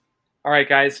All right,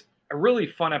 guys, a really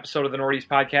fun episode of the Nordies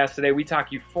podcast today. We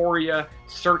talk Euphoria,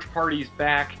 Search Party's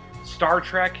back, Star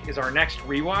Trek is our next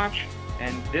rewatch,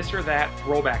 and this or that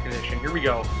throwback edition. Here we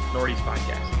go, Nordies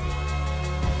podcast.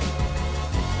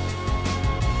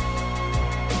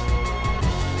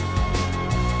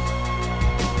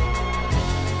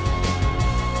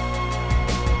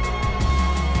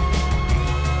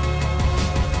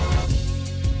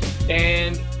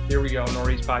 And here we go,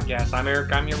 Nordies podcast. I'm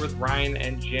Eric. I'm here with Ryan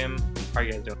and Jim. How are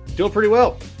you guys doing? Doing pretty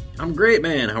well. I'm great,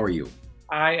 man. How are you?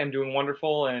 I am doing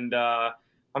wonderful, and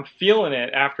I'm feeling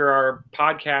it after our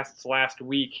podcasts last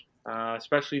week,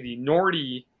 especially the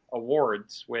Nordy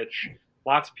Awards, which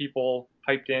lots of people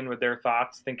piped in with their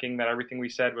thoughts, thinking that everything we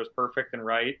said was perfect and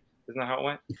right. Isn't that how it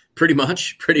went? Pretty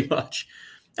much.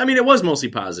 I mean, it was mostly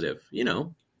positive,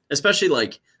 especially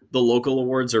like the local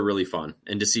awards are really fun,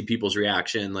 and to see people's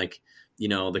reaction, like,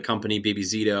 the company Baby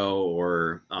Zito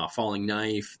or Falling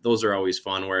Knife, those are always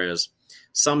fun. Whereas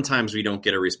sometimes we don't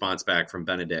get a response back from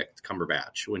Benedict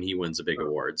Cumberbatch when he wins a big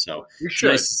award. So it's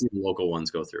nice to see the local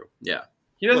ones go through. Yeah.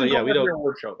 He doesn't go to the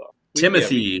award show, though.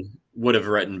 Timothy would have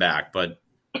written back, but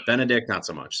Benedict, not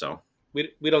so much. So we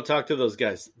don't talk to those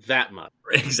guys that much.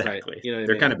 Exactly. Right?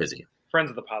 They're kind of busy. Friends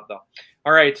of the pod, though.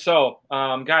 All right. So,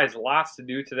 guys, lots to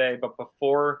do today. But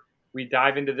before we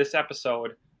dive into this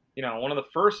episode, one of the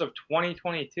first of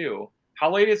 2022.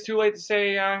 How late is too late to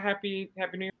say Happy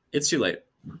New Year? It's too late.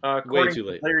 Way too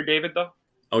late. Larry David, though?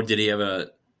 Oh, did he have a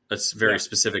very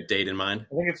specific date in mind?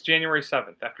 I think it's January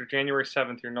 7th. After January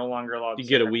 7th, you're no longer allowed to You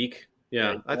get a week.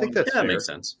 Yeah, I think that's fair. That makes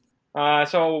sense.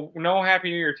 So no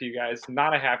Happy New Year to you guys.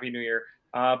 Not a Happy New Year.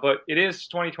 But it is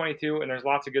 2022, and there's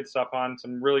lots of good stuff on,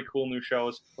 some really cool new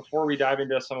shows. Before we dive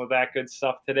into some of that good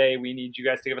stuff today, we need you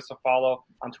guys to give us a follow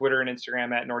on Twitter and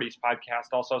Instagram at Nordies Podcast.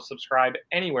 Also, subscribe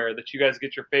anywhere that you guys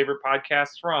get your favorite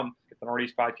podcasts from. Get the Nordies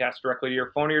Podcast directly to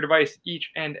your phone or your device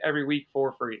each and every week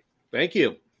for free. Thank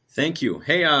you.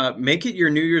 Hey, make it your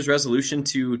New Year's resolution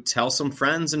to tell some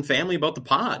friends and family about the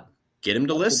pod. Get them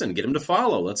to listen. Get them to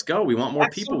follow. Let's go. We want more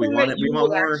people. We want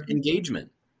more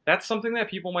engagement. That's something that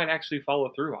people might actually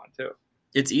follow through on, too.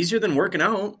 It's easier than working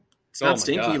out. It's not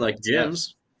stinky like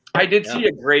gyms. I did see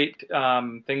a great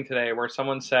thing today where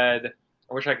someone said,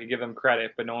 I wish I could give them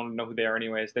credit, but no one would know who they are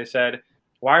anyways. They said,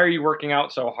 why are you working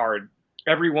out so hard?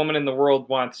 Every woman in the world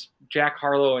wants Jack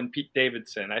Harlow and Pete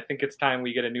Davidson. I think it's time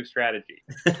we get a new strategy.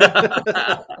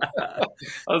 I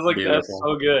was like, Beautiful. That's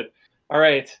so good. All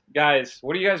right, guys,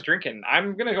 what are you guys drinking?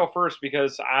 I'm going to go first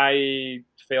because I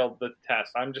failed the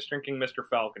test. I'm just drinking Mr.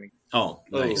 Falcon. Oh,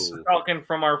 nice. Mr. Falcon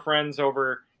from our friends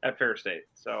over at Fair State.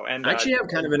 I actually have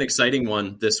kind of an exciting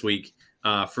one this week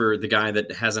for the guy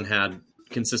that hasn't had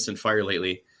consistent fire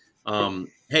lately.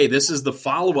 Hey, this is the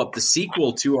follow-up, the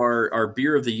sequel to our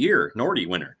Beer of the Year, Nordy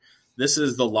winner. This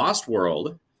is the Lost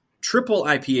World, triple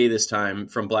IPA this time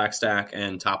from Black Stack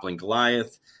and Toppling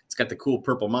Goliath. It's got the cool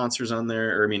purple monsters on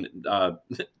there,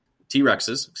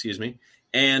 T-Rexes, excuse me.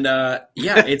 And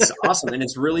it's awesome, and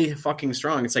it's really fucking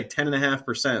strong. It's like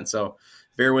 10.5%, so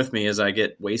bear with me as I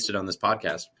get wasted on this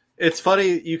podcast. It's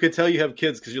funny, you could tell you have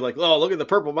kids because you're like, oh, look at the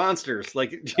purple monsters.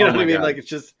 Like, you know what I mean? God. Like, it's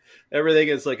just, everything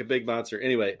is like a big monster.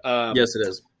 Anyway. Yes, it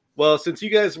is. Well, since you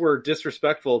guys were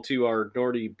disrespectful to our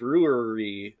Nordy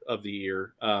Brewery of the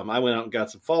Year, I went out and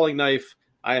got some Falling Knife.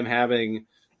 I am having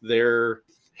their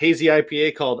hazy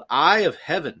IPA called Eye of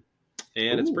Heaven,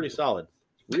 and It's pretty solid.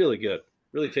 Really good.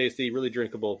 Really tasty, really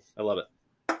drinkable. I love it.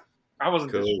 I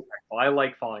wasn't disrespectful. I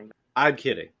like Falling Knife. I'm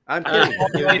kidding.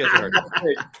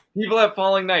 People at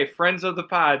Falling Knife, friends of the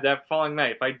pod, that Falling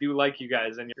Knife. I do like you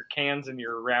guys and your cans and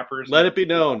your wrappers. Let it be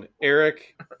known,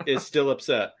 Eric is still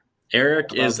upset.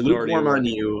 Eric is lukewarm on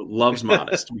you, loves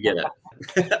Modest. We get it.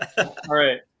 All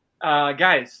right.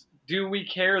 Guys, do we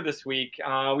care this week?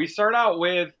 We start out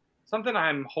with something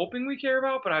I'm hoping we care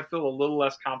about, but I feel a little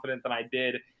less confident than I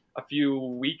did a few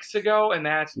weeks ago, and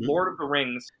that's Lord of the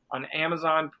Rings on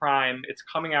Amazon Prime. It's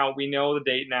coming out. We know the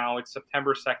date now. It's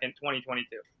September 2nd, 2022.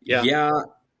 Yeah,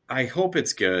 I hope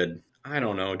it's good. I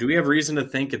don't know. Do we have reason to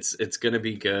think it's going to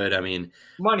be good? I mean,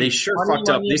 they fucked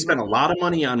up. They spent a lot of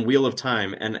money on Wheel of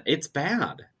Time, and it's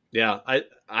bad. Yeah,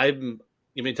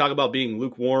 talk about being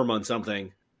lukewarm on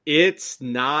something. It's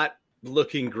not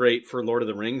looking great for Lord of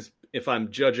the Rings if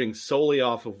I'm judging solely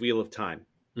off of Wheel of Time.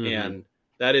 Mm-hmm. And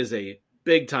that is a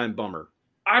big time bummer.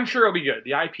 I'm sure it'll be good.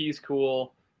 The IP is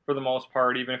cool for the most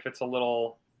part, even if it's a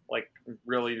little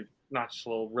really not just a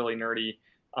little really nerdy.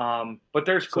 But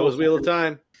there's cool. So is Wheel of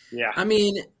Time. Yeah. I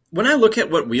mean, when I look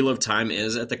at what Wheel of Time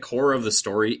is at the core of the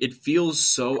story, it feels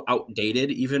so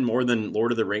outdated, even more than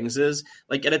Lord of the Rings is.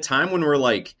 Like at a time when we're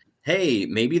like hey,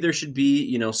 maybe there should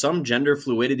be, some gender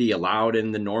fluidity allowed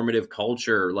in the normative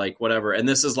culture, like whatever. And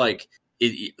this is like,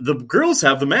 the girls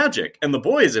have the magic, and the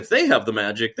boys, if they have the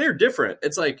magic, they're different.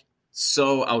 It's like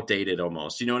so outdated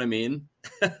almost. You know what I mean?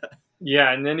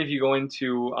 Yeah, and then if you go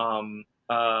into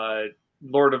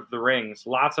Lord of the Rings,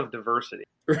 lots of diversity.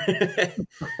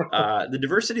 The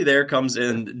diversity there comes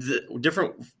in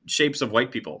different shapes of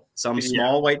white people. Some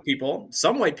small white people,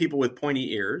 some white people with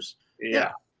pointy ears.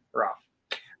 Yeah. Rough.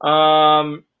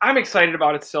 I'm excited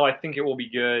about it still. I think it will be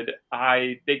good.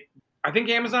 I think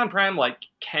Amazon Prime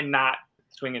cannot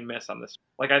swing and miss on this.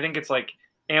 I think it's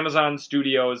Amazon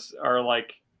Studios are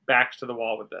backs to the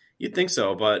wall with this. You'd think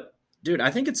so, but dude, I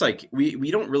think it's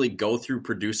we don't really go through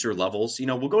producer levels.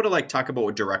 We'll go to talk about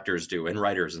what directors do and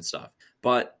writers and stuff.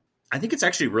 But I think it's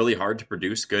actually really hard to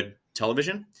produce good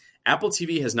television. Apple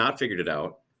TV has not figured it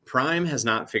out. Prime has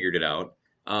not figured it out.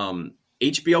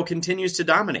 HBO continues to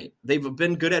dominate. They've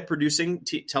been good at producing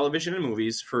television and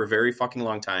movies for a very fucking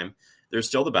long time. They're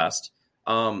still the best.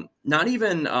 Not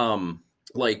even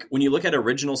when you look at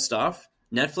original stuff,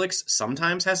 Netflix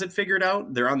sometimes has it figured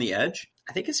out. They're on the edge.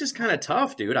 I think it's just kind of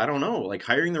tough, dude. I don't know.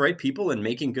 Hiring the right people and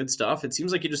making good stuff, it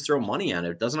seems like you just throw money at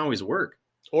it. It doesn't always work.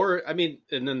 Or, I mean,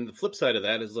 and then the flip side of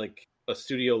that is a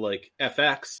studio like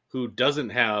FX who doesn't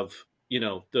have,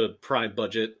 the Prime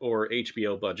budget or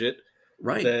HBO budget.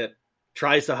 Right. That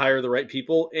tries to hire the right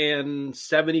people, and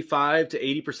 75 to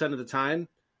 80% of the time,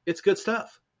 it's good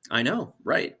stuff. I know,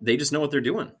 right? They just know what they're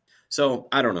doing. So,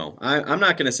 I don't know. I'm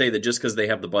not going to say that just because they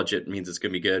have the budget means it's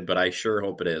going to be good, but I sure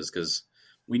hope it is, because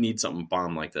we need something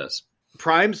bomb like this.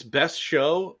 Prime's best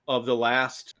show of the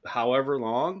last however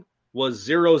long was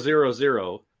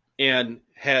 000 and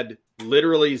had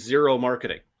literally zero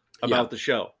marketing about the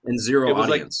show. And zero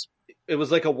audience. It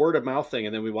was like a word of mouth thing,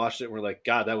 and then we watched it and we're like,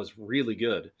 God, that was really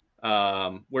good.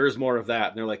 Where's more of that?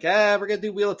 And they're like, we're going to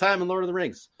do Wheel of Time and Lord of the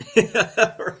Rings.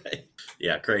 Right.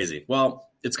 Yeah, crazy. Well,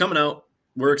 it's coming out.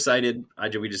 We're excited.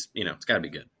 We just, it's got to be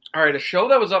good. All right, a show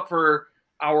that was up for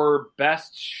our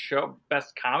best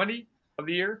comedy of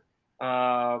the year,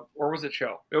 or was it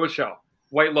show? It was show.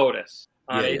 White Lotus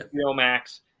on HBO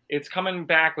Max. It's coming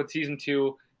back with season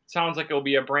 2. Sounds like it'll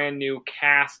be a brand new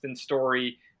cast and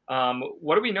story.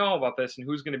 What do we know about this, and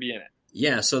who's going to be in it?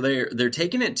 Yeah, so they're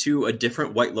taking it to a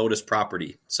different White Lotus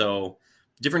property. So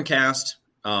different cast,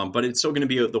 but it's still going to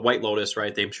be the White Lotus,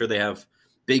 right? I'm sure they have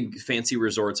big fancy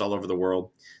resorts all over the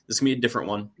world. This is going to be a different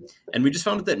one. And we just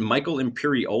found out that Michael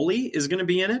Imperioli is going to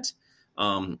be in it.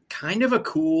 Kind of a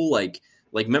cool,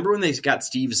 remember when they got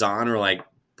Steve Zahn, or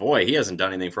boy, he hasn't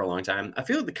done anything for a long time. I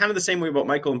feel kind of the same way about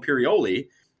Michael Imperioli,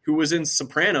 who was in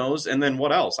Sopranos, and then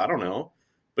what else? I don't know.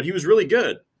 But he was really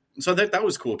good. So that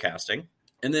was cool casting.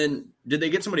 And then, did they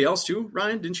get somebody else too,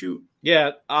 Ryan? Didn't you?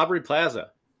 Yeah, Aubrey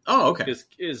Plaza. Oh, okay.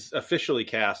 Is officially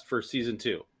cast for season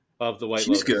 2 of the White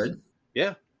Lotus. She's good.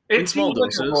 Yeah. In small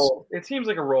doses. It seems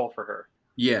like a role for her.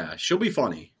 Yeah, she'll be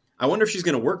funny. I wonder if she's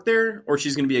going to work there or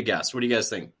she's going to be a guest. What do you guys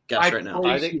think? Guess right now.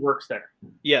 I think she works there.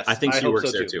 Yes, I think she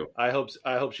works there too. I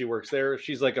hope she works there.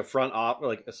 She's like a front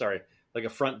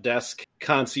desk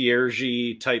concierge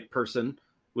type person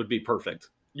would be perfect.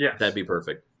 Yeah, that'd be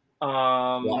perfect.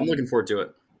 Well, I'm looking forward to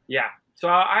it. Yeah, so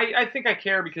I think I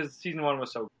care because season 1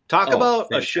 was so good. Talk about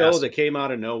fantastic. A show that came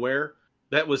out of nowhere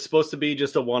that was supposed to be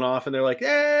just a one-off, and they're like,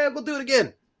 we'll do it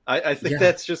again. I think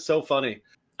that's just so funny.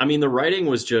 I mean, the writing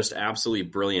was just absolutely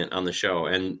brilliant on the show,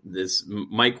 and this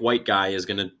Mike White guy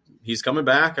he's coming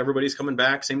back. Everybody's coming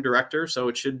back, same director, so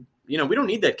it should, we don't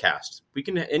need that cast.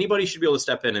 Anybody should be able to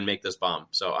step in and make this bomb.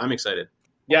 So I'm excited.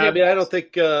 Yeah, I mean, I don't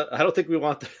think we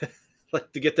want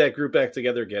to get that group back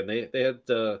together again. They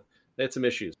had some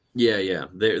issues. Yeah,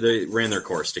 they ran their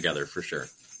course together for sure.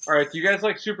 All right, do you guys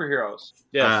like superheroes?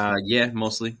 Yes. Yeah,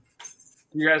 mostly. Do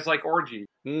you guys like orgies?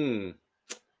 Yeah.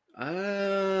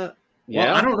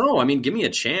 Well, I don't know. I mean, give me a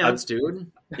chance, dude.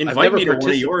 Invite me to one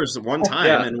of yours one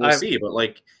time, and we'll see.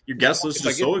 But your guest list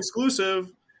is so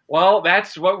exclusive. Well,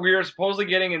 that's what we're supposedly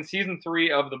getting in season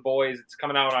 3 of The Boys. It's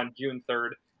coming out on June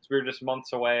 3rd. So we're just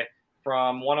months away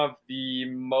from one of the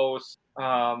most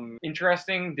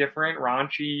interesting, different,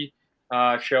 raunchy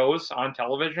shows on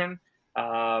television.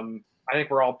 I think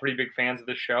we're all pretty big fans of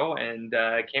this show, and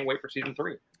I can't wait for season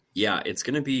 3. Yeah, it's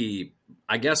going to be,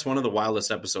 I guess, one of the wildest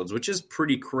episodes, which is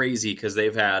pretty crazy because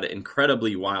they've had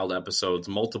incredibly wild episodes,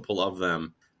 multiple of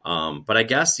them. But I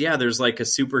guess, there's a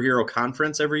superhero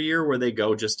conference every year where they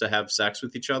go just to have sex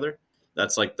with each other.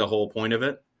 That's the whole point of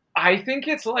it. I think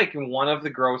it's one of the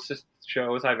grossest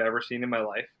shows I've ever seen in my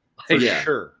life.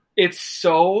 Sure. It's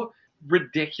so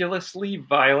ridiculously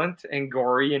violent and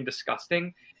gory and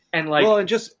disgusting. And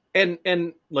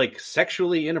and like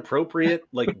sexually inappropriate,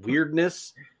 like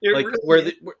weirdness, It like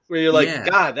really where you're like, Yeah.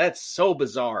 God, that's so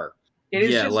bizarre. it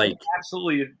is Yeah, just like-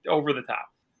 absolutely over the top.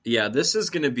 Yeah, this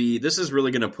is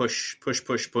really gonna push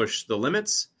the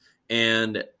limits,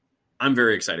 and I'm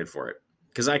very excited for it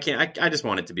because I just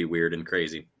want it to be weird and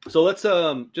crazy. So let's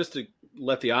just to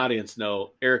let the audience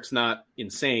know, Eric's not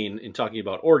insane in talking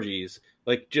about orgies.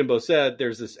 Like Jimbo said,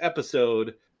 there's this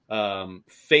episode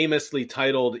famously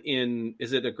titled in,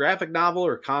 is it a graphic novel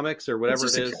or comics or whatever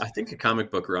It's it just is? I think a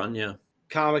comic book run. Yeah,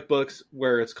 Comic books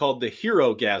where it's called the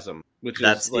Hero-gasm, which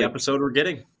that's is the like, episode we're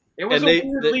getting. It was And a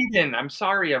weird they- lead-in. I'm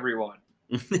sorry, everyone.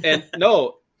 and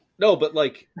no, but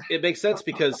like it makes sense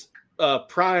because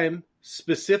Prime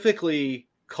specifically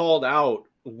called out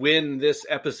when this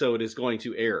episode is going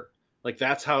to air. Like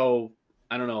that's how,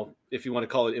 I don't know if you want to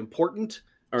call it important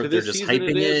Or to if they're this just season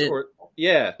hyping it is, it. or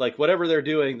yeah, like whatever they're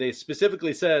doing, they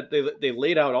specifically said they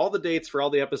laid out all the dates for all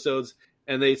the episodes,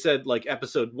 and they said like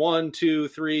episode 1, 2,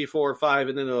 3, 4, 5,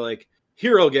 and then they're like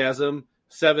Hero-gasm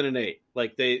 7 and 8.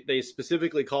 Like they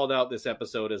specifically called out this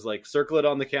episode as like circle it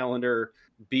on the calendar,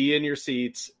 be in your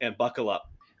seats, and buckle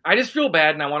up. I just feel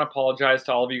bad, and I want to apologize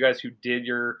to all of you guys who did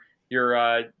your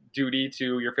duty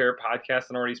to your favorite podcast,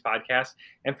 the Nordy's podcast,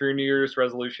 and for your New Year's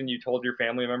resolution, you told your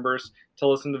family members to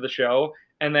listen to the show,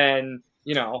 and then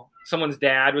someone's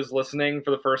dad was listening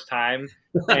for the first time,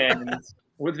 and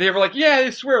they were like, "Yeah,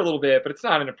 they swear a little bit, but it's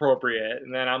not inappropriate."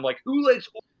 And then I'm like, "Who likes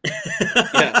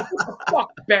Yeah,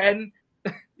 fuck Ben?"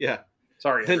 yeah.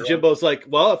 Sorry, And everyone. Jimbo's like,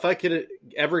 well, if I could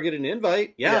ever get an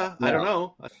invite, yeah. I don't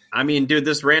know. I mean, dude,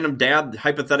 this random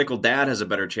hypothetical dad, has a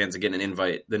better chance of getting an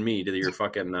invite than me to your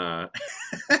fucking. All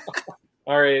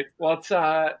right, let's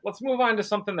move on to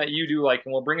something that you do like,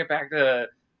 and we'll bring it back to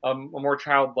a more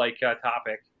childlike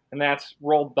topic, and that's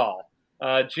Roald Dahl.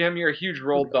 Jim, you're a huge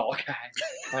Roald Dahl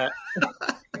guy.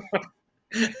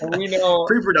 And we know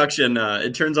Pre-production,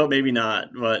 it turns out maybe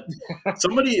not, but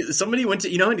somebody went to,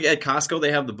 at Costco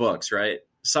they have the books, right?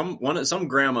 Some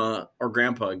grandma or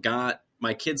grandpa got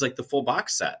my kids like the full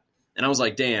box set, and I was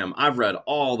like, damn, I've read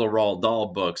all the Roald Dahl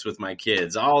books with my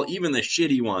kids, even the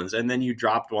shitty ones, and then you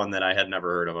dropped one that I had never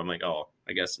heard of. I'm like, oh,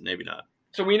 I guess maybe not.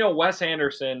 So we know Wes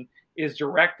Anderson is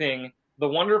directing The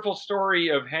Wonderful Story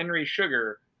of Henry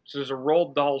Sugar, which is a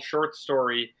Roald Dahl short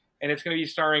story, and it's going to be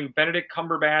starring Benedict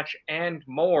Cumberbatch and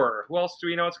more. Who else do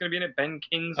we know it's going to be in it? Ben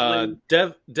Kingsley?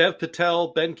 Dev Patel,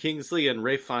 Ben Kingsley, and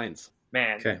Ray Fiennes.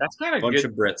 Man, Okay. that's kind of Bunch good.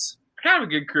 of Brits. Kind of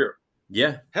a good crew.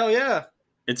 Yeah, Hell yeah.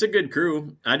 it's a good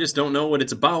crew. I just don't know what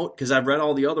it's about because I've read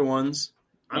all the other ones.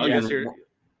 I guess you're-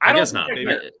 I don't guess think not.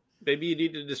 it's- Maybe you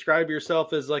need to describe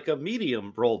yourself as like a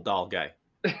medium Roald Dahl guy.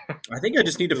 I think I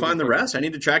just need to find the rest. I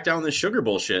need to track down this sugar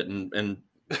bullshit and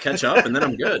catch up, and then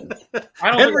I'm good.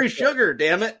 I don't Henry think Sugar,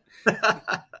 damn it.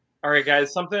 All right,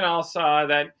 guys. Something else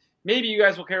that maybe you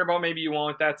guys will care about, maybe you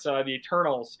won't. That's the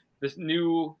Eternals. This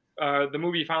new the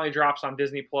movie finally drops on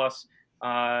Disney Plus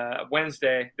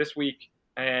Wednesday this week.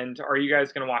 And are you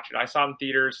guys going to watch it? I saw it in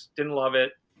theaters. Didn't love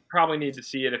it. Probably need to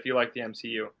see it if you like the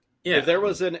MCU. Yeah, If there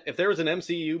was an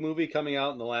MCU movie coming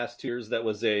out in the last 2 years that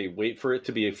was a wait for it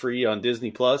to be free on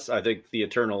Disney Plus, I think The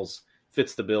Eternals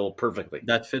fits the bill perfectly.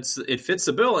 it fits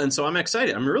the bill, and so I'm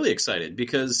excited. I'm really excited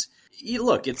because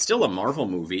look, it's still a Marvel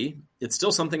movie. It's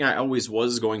still something I always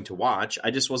was going to watch. I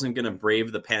just wasn't going to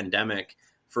brave the pandemic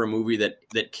for a movie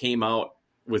that came out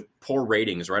with poor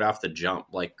ratings right off the jump.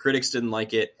 Like critics didn't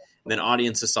like it, and then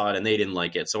audiences saw it and they didn't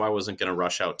like it, so I wasn't going to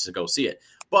rush out to go see it.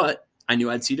 But I knew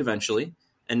I'd see it eventually,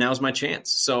 and now's my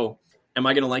chance. So am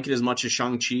I going to like it as much as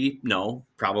Shang-Chi? No,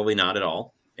 probably not at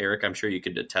all. Eric, I'm sure you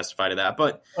could testify to that.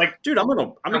 But Like, dude,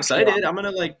 I'm excited. I'm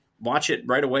gonna like watch it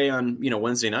right away on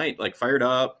Wednesday night. Like fired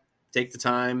up, take the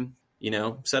time,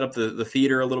 set up the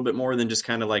theater a little bit more than just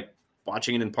kind of like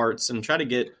watching it in parts and try to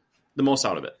get the most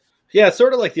out of it. Yeah, it's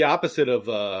sort of like the opposite of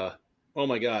oh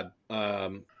my god,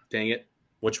 dang it,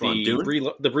 Which one? the Dune?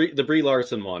 the Brie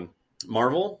Larson one,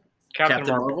 Marvel? Captain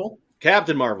Marvel.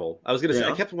 Captain Marvel. I was gonna say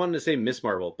Yeah. I kept wanting to say Miss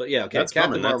Marvel, but yeah, okay, That's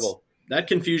Captain coming. Marvel. That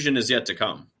confusion is yet to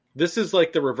come. This is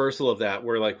like the reversal of that,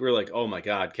 where like we're like, oh my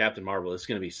god, Captain Marvel is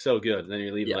going to be so good, and then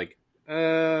you're leaving Yeah. like,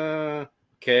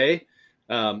 okay,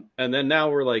 and then now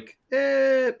we're like,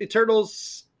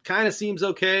 Eternals kind of seems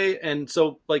okay, and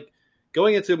so like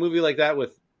going into a movie like that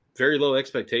with very low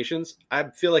expectations, I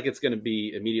feel like it's going to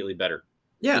be immediately better.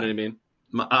 Yeah, You know what I mean?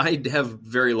 I have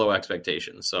very low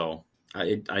expectations, so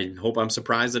I hope I'm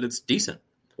surprised that it's decent.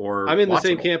 Or I'm in the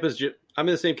same watchable. camp as I'm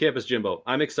in the same camp as Jimbo.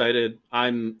 I'm excited.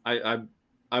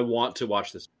 I want to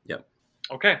watch this.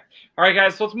 Okay. All right,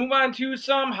 guys. So let's move on to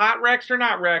some hot recs or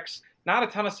not recs. Not a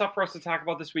ton of stuff for us to talk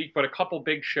about this week, but a couple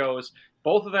big shows.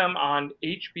 Both of them on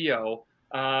HBO.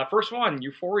 First one,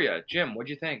 Euphoria. Jim, what'd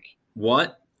you think?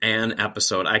 What an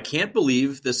episode. I can't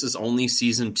believe this is only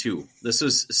season 2. This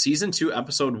is season 2,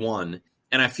 episode 1.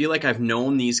 And I feel like I've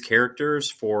known these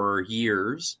characters for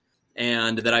years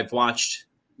and that I've watched,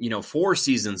 4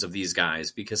 seasons of these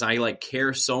guys because I like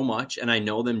care so much and I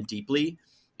know them deeply.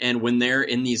 And when they're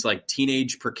in these like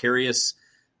teenage precarious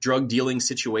drug dealing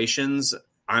situations,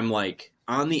 I'm like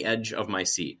on the edge of my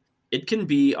seat. It can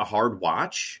be a hard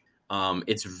watch.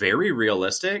 It's very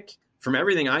realistic. From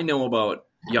everything I know about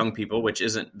young people, which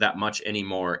isn't that much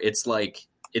anymore, it's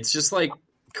just like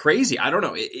crazy. I don't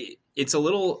know. It's a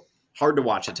little hard to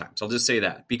watch at times. I'll just say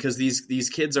that because these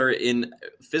kids are in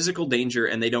physical danger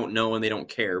and they don't know and they don't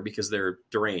care because they're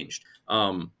deranged.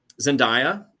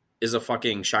 Zendaya is a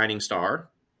fucking shining star.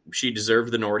 She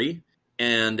deserved the Nordy.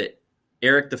 And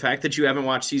Eric, the fact that you haven't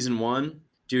watched season 1,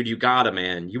 dude, you gotta,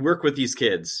 man. You work with these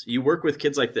kids. You work with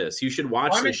kids like this. You should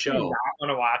watch this show. I want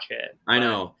to watch it. I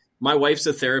know. My wife's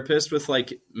a therapist with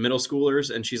like middle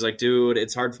schoolers, and she's like, dude,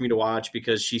 it's hard for me to watch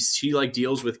because she like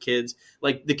deals with kids.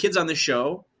 Like the kids on this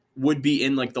show would be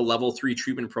in like the level 3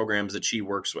 treatment programs that she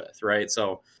works with, right?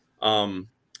 So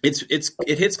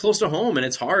it hits close to home and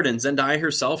it's hard. And Zendaya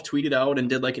herself tweeted out and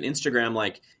did like an Instagram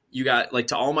like, you got like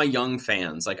to all my young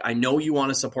fans, like I know you want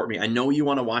to support me. I know you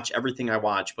want to watch everything I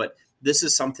watch, but this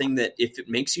is something that if it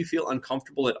makes you feel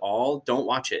uncomfortable at all, don't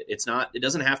watch it. It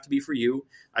doesn't have to be for you.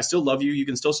 I still love you. You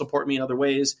can still support me in other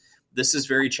ways. This is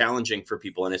very challenging for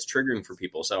people and it's triggering for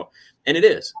people. So, and it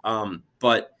is.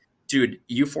 But dude,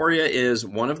 Euphoria is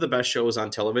one of the best shows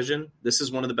on television. This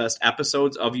is one of the best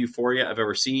episodes of Euphoria I've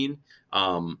ever seen.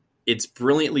 It's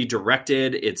brilliantly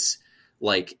directed. It's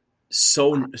like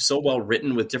so well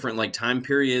written with different like time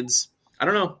periods. I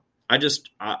don't know.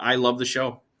 I love the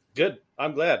show. Good.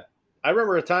 I'm glad. I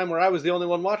remember a time where I was the only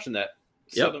one watching that.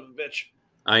 Son of a bitch.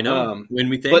 I know. When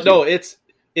we think, but no, it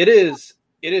is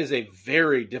a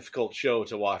very difficult show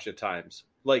to watch at times.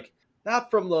 Like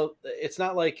it's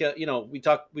not like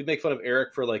we make fun of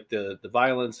Eric for like the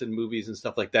violence in movies and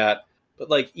stuff like that. But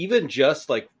like even just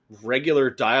like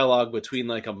regular dialogue between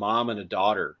like a mom and a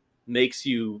daughter makes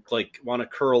you like want to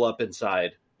curl up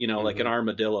inside, like an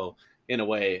armadillo in a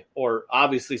way. Or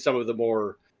obviously some of the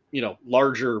more,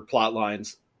 larger plot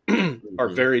lines are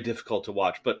very difficult to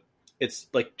watch. But it's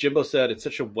like Jimbo said, it's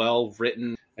such a well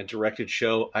written and directed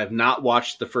show. I have not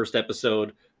watched the first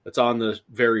episode. It's on the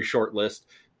very short list.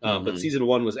 But season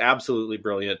 1 was absolutely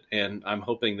brilliant, and I'm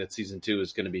hoping that season 2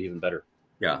 is going to be even better.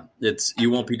 Yeah, you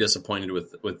won't be disappointed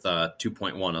with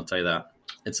 2.1. I'll tell you that.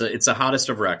 It's the hottest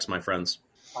of Rex, my friends.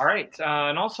 All right,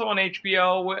 and also on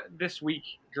HBO this week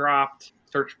dropped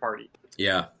Search Party.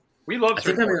 Yeah, we love. I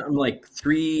think I'm like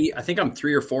 3. I think I'm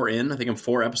 3 or 4 in. I think I'm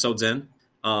 4 episodes in.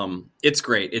 It's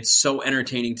great. It's so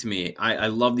entertaining to me. I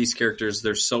love these characters.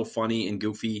 They're so funny and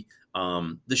goofy.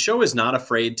 The show is not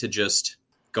afraid to just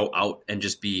go out and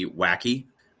just be wacky.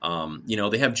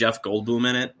 They have Jeff Goldblum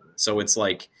in it, so it's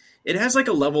like it has like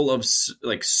a level of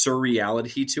like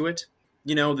surreality to it.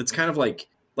 That's kind of like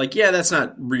yeah, that's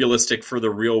not realistic for the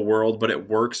real world, but it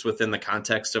works within the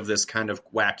context of this kind of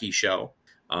wacky show.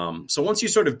 So once you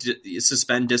sort of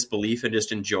suspend disbelief and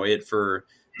just enjoy it for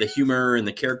the humor and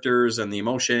the characters and the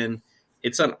emotion,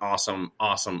 it's an awesome,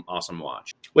 awesome, awesome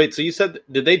watch. Wait, so you said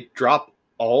did they drop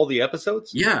all the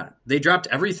episodes? Yeah, they dropped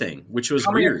everything, which was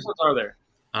How weird. How many episodes are there?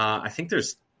 I think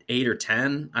there's 8 or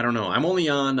 10. I don't know. I'm only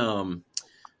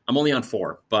on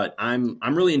 4, but I'm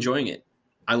really enjoying it.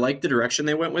 I like the direction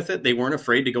they went with it. They weren't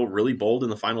afraid to go really bold in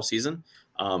the final season.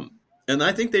 And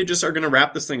I think they just are going to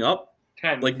wrap this thing up.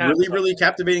 10 really, really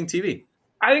captivating TV.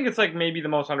 I think it's like maybe the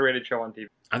most underrated show on TV.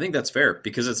 I think that's fair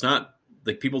because it's not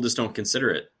like people just don't consider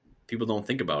it. People don't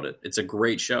think about it. It's a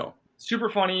great show. Super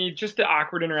funny. Just the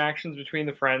awkward interactions between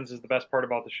the friends is the best part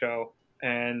about the show.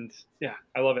 And yeah,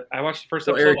 I love it. I watched the first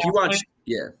episode. Eric, you watched?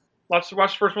 Yeah. Watched the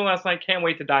first one last night. Can't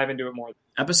wait to dive into it more.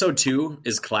 Episode 2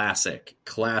 is classic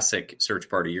Search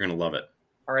Party. You're going to love it.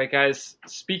 All right, guys.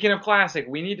 Speaking of classic,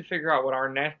 we need to figure out what our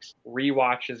next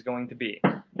rewatch is going to be.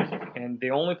 And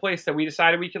the only place that we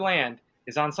decided we could land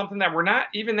is on something that we're not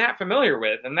even that familiar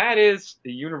with, and that is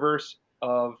the universe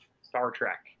of Star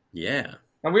Trek. Yeah.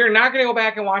 And we are not going to go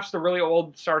back and watch the really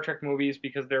old Star Trek movies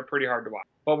because they're pretty hard to watch.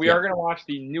 But we are going to watch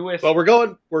the newest. Well,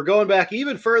 we're going back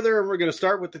even further, and we're going to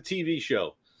start with the TV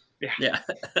show. Yeah.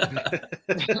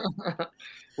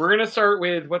 We're going to start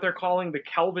with what they're calling the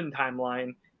Kelvin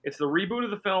timeline. It's the reboot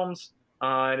of the films,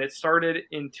 and it started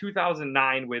in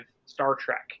 2009 with Star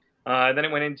Trek. Then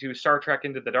it went into Star Trek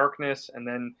Into the Darkness, and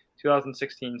then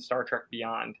 2016 Star Trek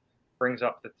Beyond brings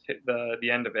up the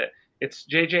end of it. It's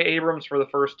J.J. Abrams for the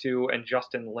first 2 and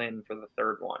Justin Lin for the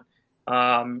third one.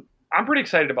 I'm pretty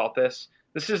excited about this.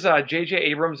 This is J.J.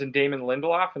 Abrams and Damon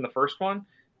Lindelof in the first one.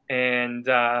 And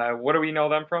what do we know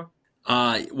them from?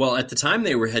 Well, at the time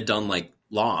they had done like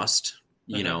Lost.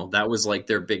 You know, that was like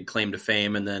their big claim to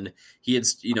fame. And then he had,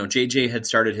 JJ had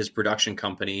started his production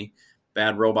company,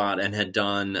 Bad Robot, and had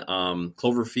done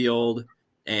Cloverfield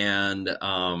and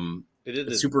they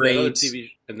did Super 8.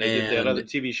 Did that other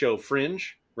TV show,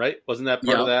 Fringe, right? Wasn't that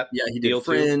part of that? Yeah, he did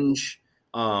Fringe.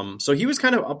 So he was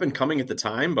kind of up and coming at the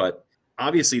time, but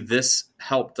obviously this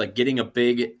helped, like getting a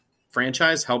big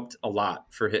franchise helped a lot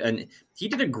for him. And he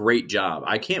did a great job.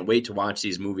 I can't wait to watch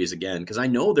these movies again because I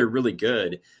know they're really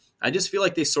good. I just feel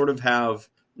like they sort of have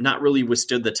not really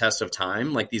withstood the test of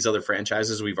time like these other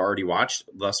franchises we've already watched.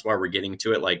 Thus why we're getting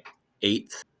to it like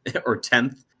 8th or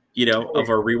 10th, of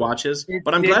our rewatches.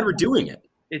 But I'm glad we're doing it.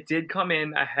 It did come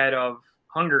in ahead of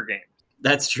Hunger Games.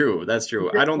 That's true.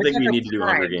 I don't think we need to do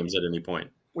Hunger Games at any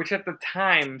point. Which at the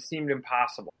time seemed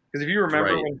impossible. Because if you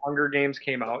remember when Hunger Games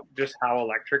came out, just how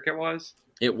electric it was.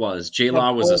 It was.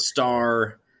 J-Law was a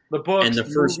star. The books. And the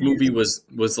first movie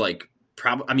was like,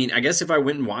 I mean, I guess if I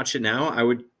went and watched it now, I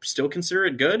would still consider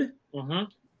it good. Mm-hmm.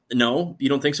 No, you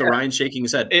don't think so? Yeah. Ryan's shaking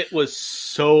his head. It was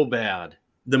so bad.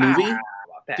 The movie?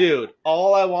 Dude,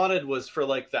 all I wanted was for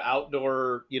like the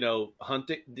outdoor,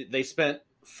 hunting. They spent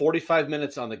 45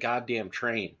 minutes on the goddamn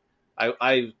train.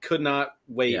 I could not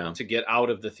wait to get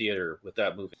out of the theater with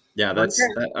that movie. Yeah,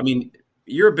 I mean,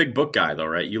 you're a big book guy though,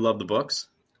 right? You love the books?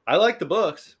 I like the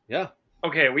books. Yeah.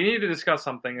 Okay, we need to discuss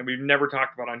something that we've never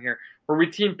talked about on here. Were we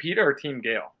Team Peeta or Team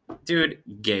Gale? Dude,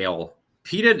 Gale.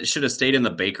 Peeta should have stayed in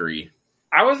the bakery.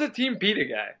 I was a Team Peeta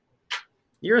guy.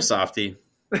 You're a softie.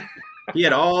 He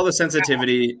had all the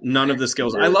sensitivity, none of the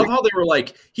skills. I love how they were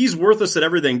like, he's worthless at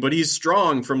everything, but he's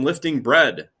strong from lifting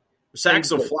bread,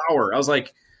 sacks of flour. I was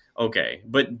like, okay,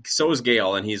 but so is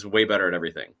Gale, and he's way better at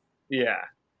everything. Yeah.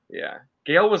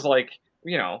 Gale was like,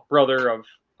 brother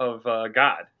of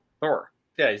God, Thor.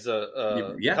 Yeah, he's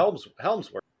a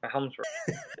Helmsworth.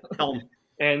 Helm.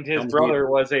 And his brother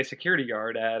was a security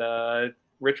guard at a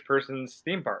rich person's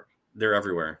theme park. They're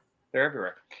everywhere.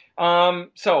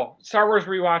 So Star Wars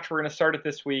rewatch, we're going to start it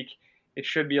this week. It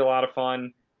should be a lot of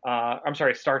fun. I'm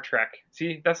sorry, Star Trek.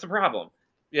 See, that's the problem.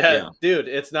 Yeah, dude,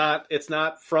 it's not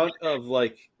front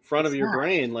of your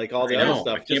brain like all the other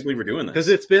stuff. I can't believe we're doing this. Because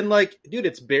it's been like, dude,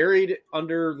 it's buried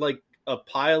under like a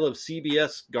pile of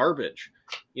CBS garbage.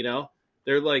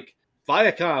 They're like,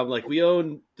 Viacom, like, we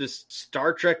own this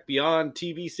Star Trek Beyond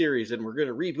TV series and we're going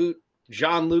to reboot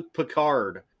Jean-Luc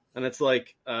Picard. And it's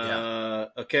like,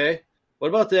 okay. What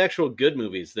about the actual good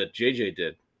movies that JJ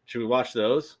did? Should we watch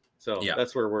those? So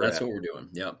that's where we're at. That's what we're doing.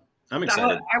 Yep. I'm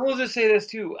excited. I will just say this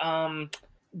too.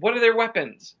 What are their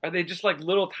weapons? Are they just like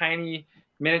little tiny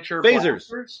miniature phasers?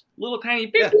 Blasters? Little tiny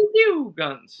pew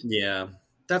guns. Yeah.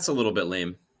 That's a little bit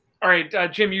lame. All right,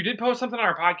 Jim, you did post something on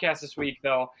our podcast this week,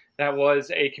 though, that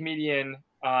was a comedian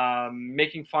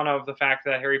making fun of the fact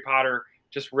that Harry Potter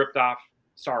just ripped off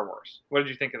Star Wars. What did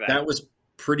you think of that? That was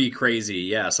pretty crazy.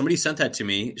 Yeah, somebody sent that to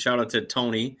me. Shout out to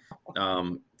Tony,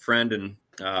 friend and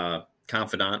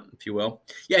confidant, if you will.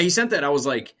 Yeah, he sent that. I was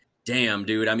like, damn,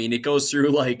 dude. I mean, it goes through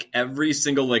like every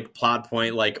single like plot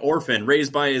point, like orphan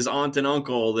raised by his aunt and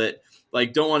uncle that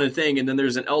like don't want a thing, and then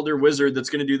there's an elder wizard that's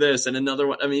going to do this, and another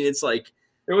one. I mean, it's like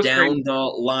down crazy. The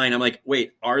line. I'm like,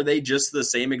 wait, are they just the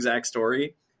same exact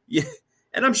story? Yeah,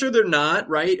 and I'm sure they're not,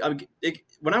 right?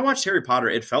 When I watched Harry Potter,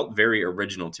 it felt very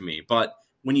original to me, but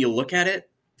when you look at it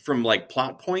from like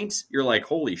plot points, you're like,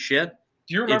 holy shit.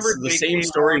 Do you remember it's the same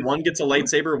story? One gets a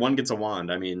lightsaber, one gets a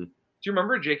wand. I mean, do you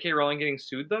remember J.K. Rowling getting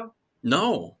sued though?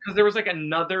 No, because there was like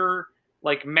another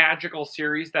like magical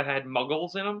series that had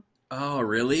Muggles in them. Oh,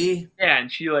 really? Yeah,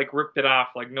 and she like ripped it off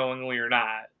like knowingly or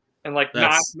not, and like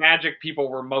not magic people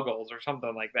were Muggles or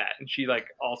something like that, and she like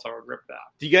also ripped it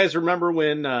off. Do you guys remember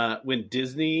when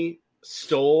Disney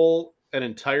stole an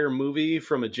entire movie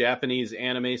from a Japanese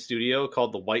anime studio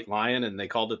called The White Lion, and they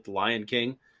called it The Lion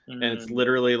King? And it's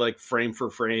literally like frame for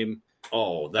frame.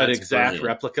 Oh, that's an exact brilliant.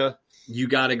 Replica. You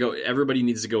got to go. Everybody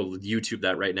needs to go YouTube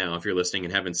that right now. If you're listening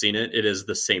and haven't seen it, it is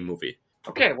the same movie.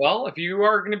 Okay, well, if you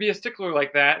are going to be a stickler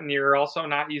like that and you're also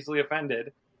not easily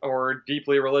offended or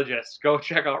deeply religious, go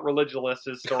check out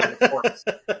Religulous' story, of course,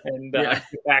 and get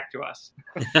back to us.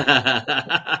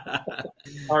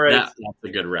 All right. That's a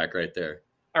good rec right there.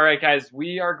 All right, guys,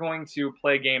 we are going to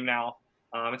play a game now.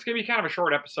 It's going to be kind of a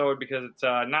short episode because it's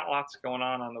not lots going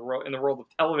on in the world of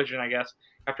television, I guess,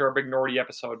 after our big Nordy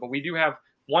episode. But we do have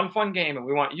one fun game, and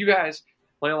we want you guys to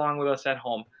play along with us at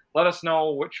home. Let us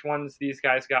know which ones these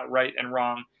guys got right and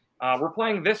wrong. We're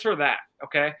playing this or that,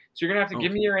 okay? So you're going to have to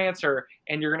give me your answer,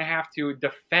 and you're going to have to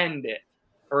defend it.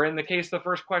 Or in the case of the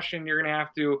first question, you're going to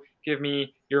have to give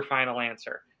me your final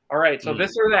answer. All right, so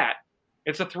this or that.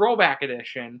 It's a throwback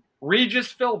edition.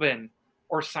 Regis Philbin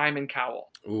or Simon Cowell.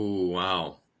 Ooh,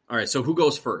 wow. All right, so who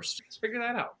goes first? Let's figure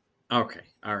that out. Okay,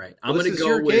 all right. I'm gonna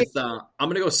go with I'm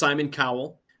gonna go Simon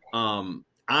Cowell.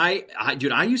 I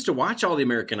used to watch all the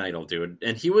American Idol, dude,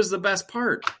 and he was the best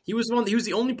part. He was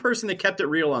the only person that kept it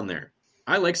real on there.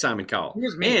 I like Simon Cowell.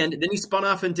 And then he spun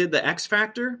off and did the X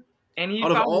Factor. And he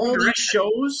out of all these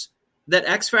shows, that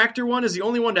X Factor one is the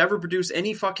only one to ever produce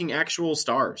any fucking actual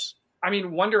stars. I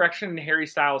mean, One Direction and Harry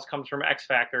Styles comes from X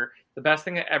Factor. The best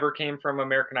thing that ever came from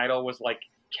American Idol was like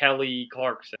Kelly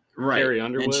Clarkson. Right. Carrie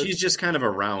Underwood. And she's just kind of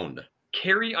around.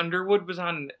 Carrie Underwood was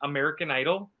on American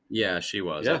Idol? Yeah, she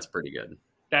was. Yeah. That's pretty good.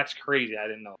 That's crazy. I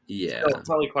didn't know. Yeah. So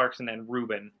Kelly Clarkson and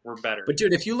Ruben were better. But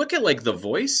dude, if you look at like The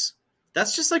Voice,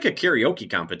 that's just like a karaoke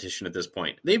competition at this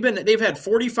point. They've had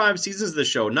 45 seasons of the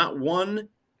show. Not one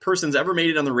person's ever made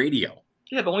it on the radio.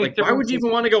 Yeah, the only like, why would you even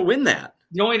want to go win that?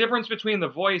 The only difference between The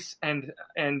Voice and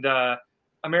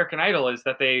American Idol is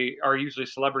that they are usually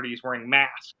celebrities wearing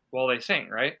masks while they sing,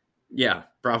 right? Yeah,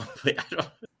 probably.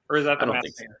 Or is that the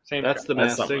Masked Singer? Same. That's the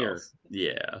Masked Singer. Else.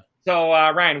 Yeah. So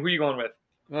Ryan, who are you going with?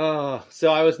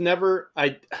 So I was never.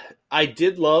 I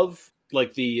did love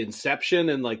like the inception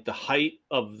and like the height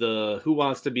of the Who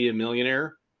Wants to Be a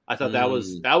Millionaire. I thought that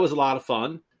was a lot of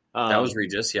fun. That was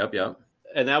Regis. Yep.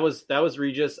 And that was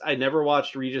Regis. I never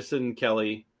watched Regis and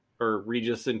Kelly or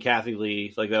Regis and Kathy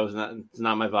Lee. Like that was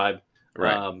not my vibe.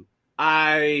 Right.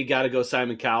 I got to go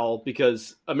Simon Cowell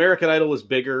because American Idol was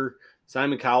bigger.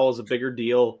 Simon Cowell is a bigger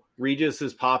deal. Regis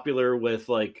is popular with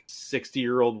like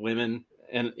 60-year-old women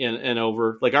and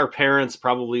over. Like our parents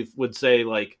probably would say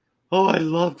like, "Oh, I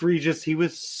loved Regis. He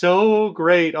was so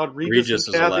great on Regis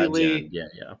and Kathy Lee."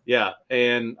 Yeah.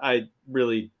 And I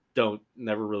really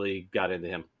never really got into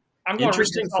him.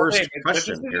 Interesting first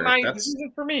question. This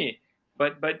isn't for me.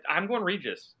 But I'm going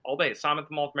Regis all day. Simon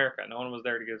from Mall of America. No one was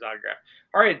there to get his autograph.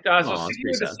 All right, so sticking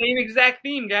with the same exact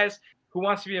theme, guys. Who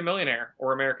Wants to Be a Millionaire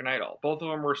or American Idol? Both of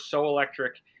them were so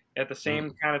electric at the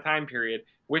same kind of time period.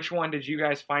 Which one did you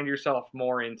guys find yourself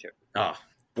more into? Oh,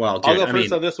 well, dude, I'll go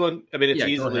first on this one. I mean, it's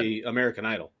easily American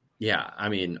Idol. Yeah, I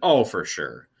mean, for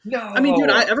sure. No, I mean, dude,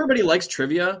 everybody likes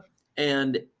trivia,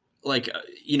 and like,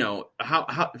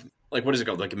 how like what is it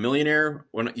called? Like a millionaire?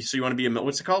 So you want to be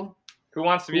what's it called? Who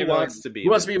Wants to Be a Millionaire? Who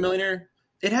Wants to Be a Millionaire?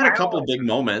 It had a couple big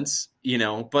moments,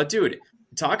 but dude,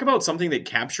 talk about something that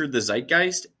captured the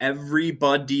zeitgeist.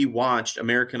 Everybody watched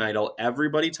American Idol.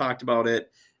 Everybody talked about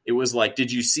it. It was like, did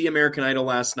you see American Idol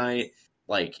last night?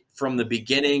 Like from the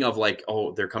beginning of like,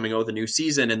 oh, they're coming out with a new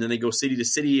season, and then they go city to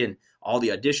city and all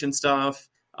the audition stuff,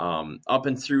 up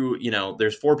and through,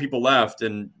 there's 4 people left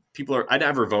and I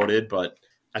never voted, but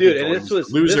dude, and this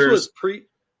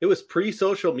was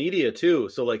pre-social media too.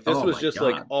 So like this was just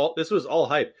God. This was all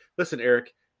hype. Listen,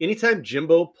 Eric, anytime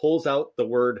Jimbo pulls out the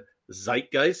word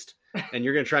zeitgeist and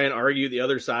you're going to try and argue the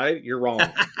other side, you're wrong.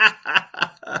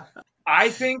 I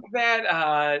think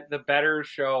that the better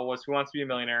show was Who Wants to Be a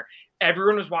Millionaire.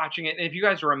 Everyone was watching it. And if you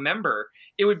guys remember,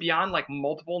 it would be on like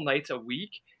multiple nights a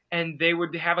week. And they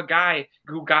would have a guy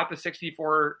who got the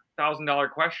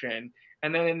 $64,000 question.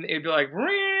 And then it'd be like,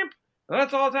 Ramp!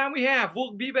 That's all the time we have.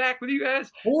 We'll be back with you guys.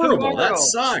 Horrible. That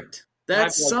sucked.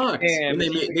 That sucked. When they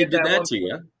did that to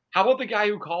you. How about the guy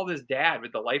who called his dad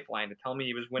with the lifeline to tell me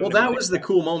he was winning? Well, that was the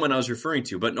cool moment I was referring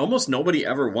to, but almost nobody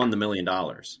ever won the $1 million.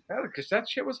 Yeah, because that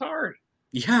shit was hard.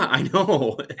 Yeah, I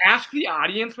know. Ask the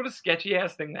audience what a sketchy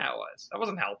ass thing that was. That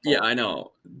wasn't helpful. Yeah, I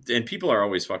know. And people are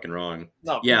always fucking wrong.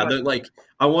 No, yeah, they're like,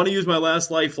 I want to use my last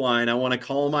lifeline. I want to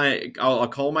call I'll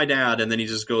call my dad, and then he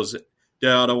just goes,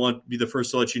 Dad, I want to be the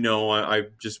first to let you know I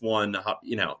just won.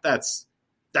 That's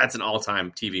an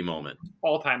all-time TV moment.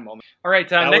 All-time moment. All right,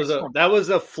 that was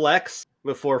a flex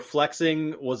before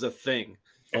flexing was a thing.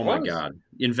 Oh my God.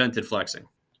 Invented flexing.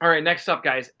 All right, next up,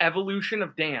 guys. Evolution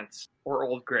of Dance or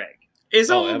Old Greg?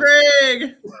 It's Old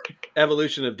Greg!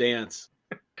 Evolution of Dance.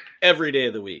 Every day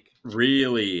of the week.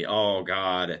 Really? Oh,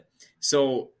 God.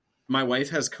 So my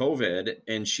wife has COVID,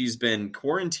 and she's been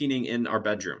quarantining in our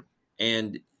bedroom.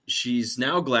 And she's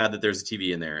now glad that there's a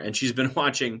TV in there. And she's been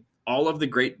watching all of the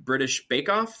Great British Bake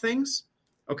Off things.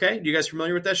 Okay? You guys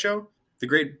familiar with that show? The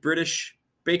Great British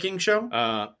Baking Show?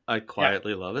 I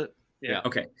quietly love it. Yeah.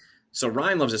 Okay. So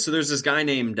Ryan loves it. So there's this guy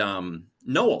named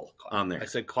Noel on there. I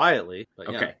said quietly.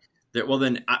 But yeah. Okay. Well,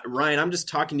 then, Ryan, I'm just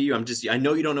talking to you. I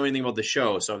know you don't know anything about the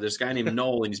show. So there's a guy named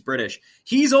Noel, and he's British.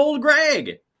 He's Old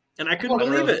Greg. And I couldn't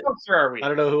believe it. I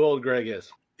don't know who Old Greg is.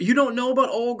 You don't know about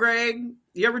Old Greg?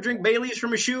 You ever drink Bailey's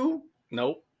from a shoe?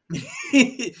 Nope.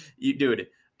 Dude,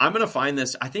 I'm going to find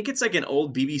this. I think it's like an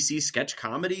old BBC sketch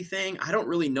comedy thing. I don't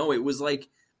really know. It was like,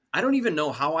 I don't even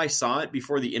know how I saw it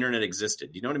before the internet existed.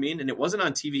 You know what I mean? And it wasn't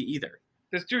on TV either.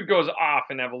 This dude goes off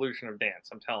in Evolution of Dance,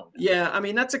 I'm telling you. Yeah, I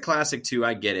mean, that's a classic too.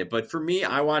 I get it. But for me,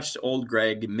 I watched Old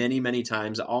Greg many, many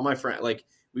times. All my friends, like,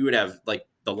 we would have like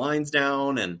the lines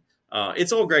down, and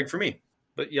it's Old Greg for me.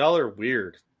 But y'all are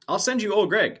weird. I'll send you Old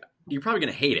Greg. You're probably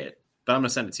going to hate it, but I'm going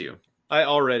to send it to you. I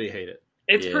already hate it.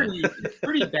 It's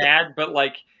pretty bad, but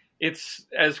like it's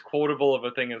as quotable of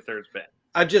a thing as there's been.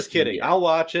 I'm just kidding. Yeah. I'll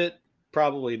watch it.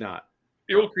 Probably not.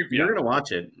 It will creep you You're out. going to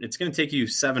watch it. It's going to take you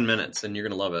 7 minutes, and you're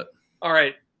going to love it. All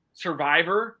right,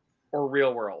 Survivor or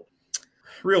Real World?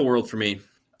 Real World for me.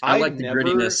 I like the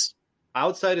grittiness.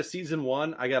 Outside of season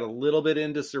 1, I got a little bit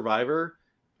into Survivor.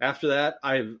 After that,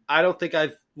 I don't think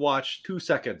I've watched 2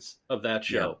 seconds of that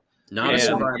show. Not a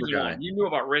Survivor guy. You knew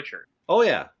about Richard. Oh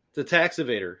yeah, the tax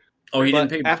evader. Oh, he But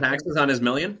didn't pay taxes on his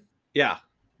million? Yeah,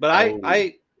 but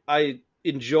I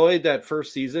enjoyed that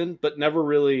first season, but never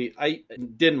really. I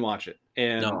didn't watch it,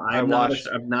 and No, I've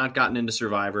not gotten into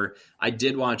Survivor. I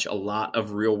did watch a lot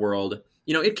of Real World.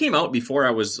 You know, it came out before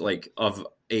I was like of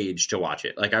age to watch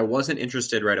it. Like, I wasn't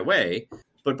interested right away,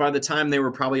 but by the time they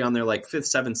were probably on their like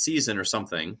 5th, 7th season or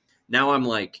something, now I'm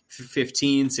like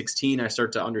 15, 16. I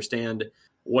start to understand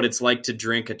what it's like to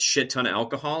drink a shit ton of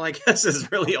alcohol, I guess,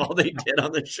 is really all they did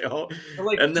on the show.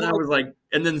 And then I was like,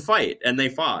 and then fight, and they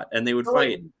fought, and they would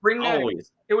fight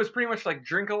always. It was pretty much like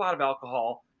drink a lot of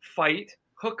alcohol, fight,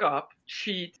 hook up,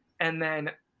 cheat, and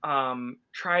then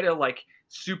try to like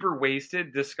super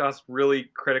wasted discuss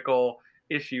really critical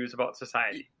issues about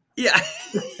society. Yeah.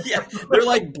 Yeah. They're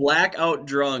like blackout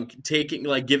drunk,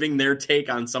 giving their take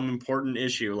on some important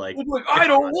issue. Like, I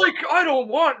don't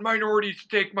want minorities to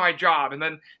take my job. And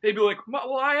then they'd be like,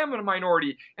 well, I am a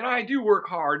minority and I do work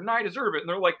hard and I deserve it. And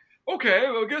they're like, okay,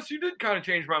 well, I guess you did kind of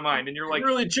change my mind. And you're like, you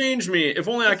really changed me. If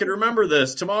only I could remember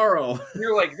this tomorrow.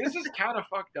 You're like, this is kind of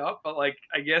fucked up, but like,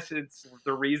 I guess it's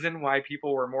the reason why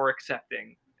people were more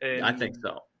accepting. I think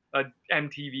so. A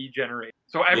MTV generation.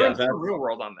 So everyone's in the Real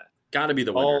World on that. Got to be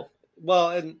the winner.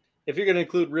 Well, and if you're going to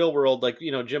include Real World, like,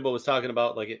 you know, Jimbo was talking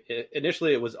about, like,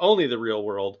 initially it was only the Real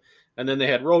World, and then they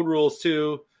had Road Rules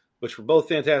too, which were both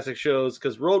fantastic shows,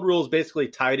 because Road Rules basically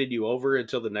tided you over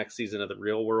until the next season of the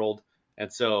Real World,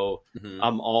 and so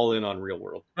I'm all in on Real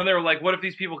World. And they were like, what if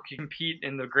these people can compete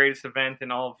in the greatest event in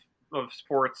all of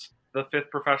sports, the 5th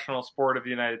professional sport of the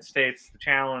United States, the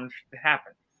challenge to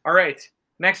happen? All right,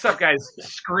 next up, guys,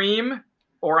 Scream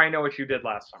or I Know What You Did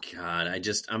Last Summer. God,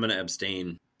 I'm going to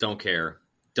abstain. Don't care.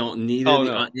 Any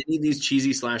of these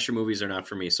cheesy slasher movies are not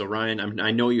for me. So Ryan,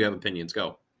 I know you have opinions.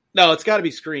 Go. No, it's got to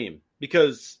be Scream,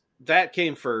 because that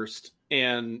came first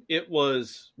and it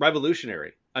was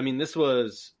revolutionary. I mean, this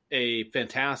was a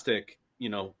fantastic,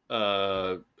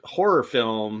 horror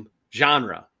film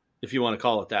genre, if you want to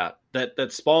call it that.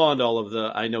 That spawned all of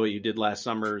the I Know What You Did Last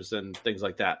Summers and things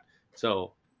like that.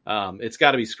 So it's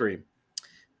got to be Scream.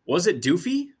 Was it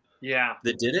Doofy? Yeah.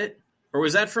 That did it? Or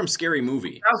was that from Scary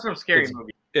Movie? That was from Scary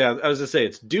Movie. Yeah, I was going to say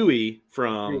it's Dewey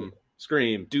from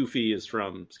Scream. Doofy is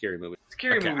from Scary Movie.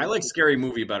 Scary Movie. I like Scary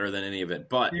Movie better than any of it,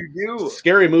 but you do.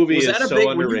 Scary Movie was is that a so big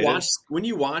underrated. When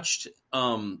you watched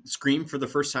Scream for the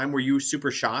first time, were you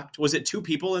super shocked? Was it 2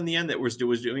 people in the end that was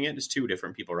doing it? It's 2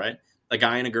 different people, right? A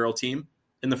guy and a girl team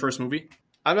in the first movie?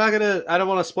 I don't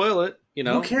want to spoil it,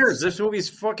 Who cares? This movie's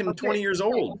fucking 20 years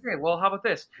old. Okay, well, how about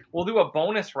this? We'll do a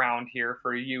bonus round here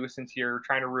for you since you're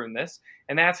trying to ruin this.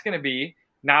 And that's going to be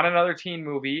Not Another Teen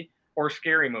Movie or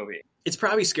Scary Movie. It's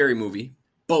probably Scary Movie.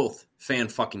 Both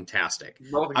fan-fucking-tastic.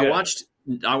 I watched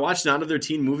Not Another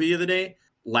Teen Movie the other day,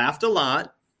 laughed a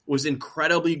lot, was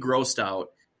incredibly grossed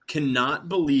out, cannot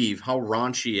believe how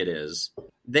raunchy it is.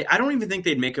 I don't even think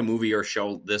they'd make a movie or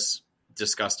show this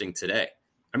disgusting today.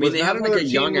 I mean, they have like a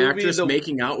young actress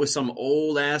making out with some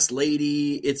old ass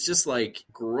lady. It's just like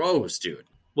gross, dude.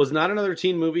 Was Not Another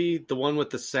Teen Movie the one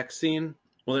with the sex scene?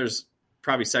 Well, there's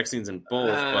probably sex scenes in both.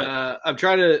 But I'm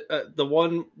trying to the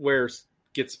one where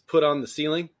gets put on the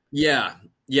ceiling. Yeah.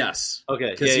 Yes.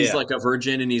 Okay. Because he's like a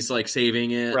virgin and he's like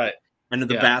saving it. Right. And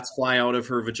the bats fly out of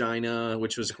her vagina,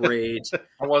 which was great. That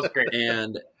was great.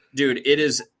 And dude,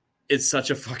 it's such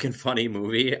a fucking funny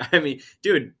movie. I mean,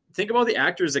 dude. Think about the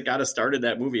actors that got us started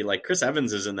that movie. Like Chris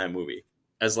Evans is in that movie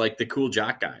as like the cool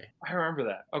jock guy. I remember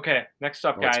that. Okay, next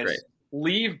up, guys.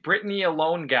 Leave Britney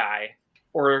Alone guy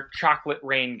or Chocolate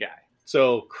Rain guy.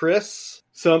 So Chris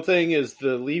something is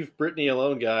the Leave Britney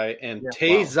Alone guy, and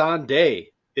Tay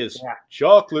Zonday is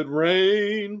Chocolate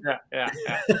Rain. Yeah.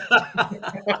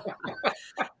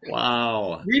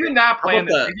 Wow. We did not plan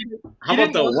this. How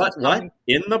about the what?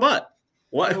 In the butt.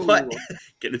 What?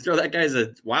 Get to throw that guy as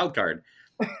a wild card.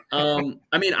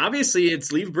 I mean, obviously,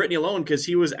 it's leave Britney alone because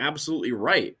he was absolutely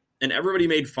right, and everybody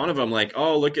made fun of him. Like,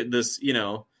 oh, look at this,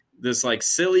 this like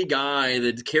silly guy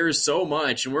that cares so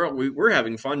much, and we're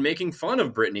having fun making fun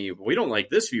of Britney. We don't like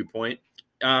this viewpoint.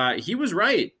 He was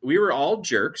right. We were all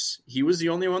jerks. He was the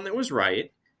only one that was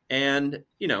right, and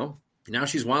now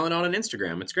she's wilding out on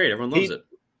Instagram. It's great. Everyone loves it.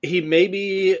 He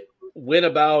maybe went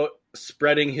about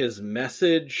spreading his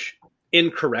message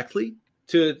incorrectly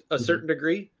to a certain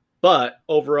degree, but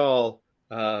overall,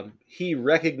 he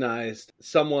recognized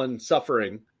someone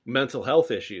suffering mental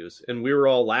health issues, and we were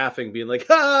all laughing, being like,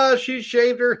 she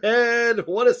shaved her head.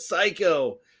 What a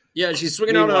psycho. Yeah, she's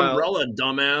swinging out an umbrella,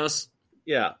 dumbass.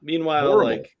 Yeah. Meanwhile,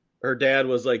 Horrible. like, her dad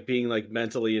was like being like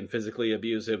mentally and physically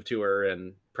abusive to her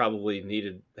and probably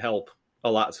needed help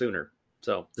a lot sooner.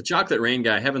 So the Chocolate Rain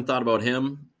guy, I haven't thought about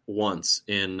him once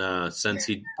since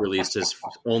he released his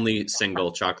only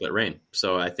single, Chocolate Rain.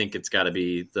 So I think it's got to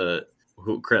be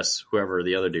Chris, whoever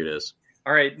the other dude is.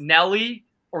 All right, Nelly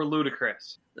or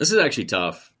Ludacris? This is actually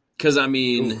tough because, I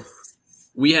mean,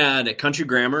 we had Country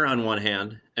Grammar on one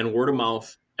hand and Word of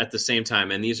Mouth at the same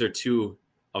time, and these are two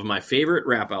of my favorite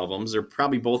rap albums. They're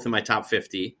probably both in my top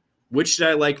 50. Which did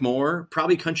I like more?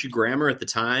 Probably Country Grammar at the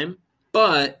time,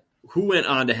 but who went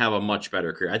on to have a much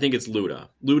better career? I think it's Luda.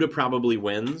 Luda probably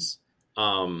wins.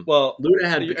 Luda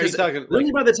had, because by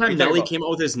the time Nelly came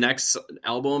out with his next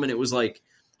album, and it was like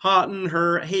Hot and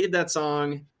Her, hated that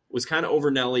song, was kind of over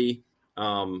Nelly.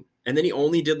 And then he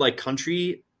only did like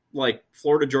country, like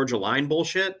Florida Georgia Line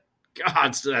bullshit.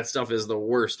 God, that stuff is the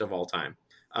worst of all time.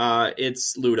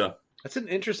 It's Luda. That's an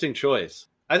interesting choice.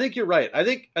 I think you're right. I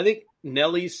think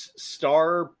Nelly's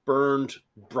star burned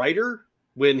brighter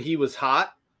when he was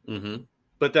hot. Mm-hmm.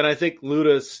 But then I think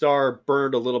Luda's star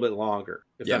burned a little bit longer,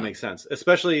 if that makes sense.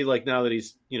 Especially like now that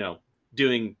he's,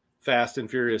 doing Fast and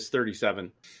Furious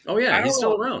 37. Oh yeah, he's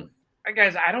still around.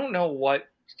 Guys, I don't know what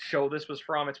show this was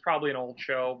from. It's probably an old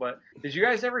show, but did you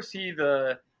guys ever see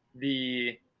the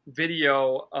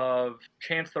video of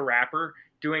Chance the Rapper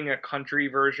doing a country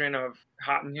version of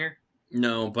Hot in Here?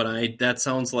 No, but that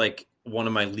sounds like one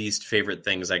of my least favorite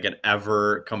things I could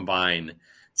ever combine.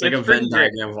 It's like a Venn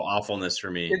diagram of awfulness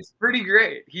for me. It's pretty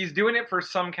great. He's doing it for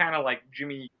some kind of like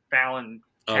Jimmy Fallon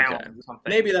challenge or something.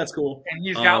 Maybe that's cool. And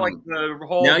he's got like the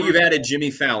whole... Now you've added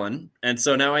Jimmy Fallon, and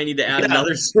so now I need to add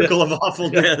another circle of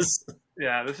awfulness.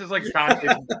 Yeah, this is like Sante's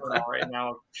right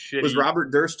now. Shitty. Was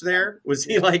Robert Durst there? Was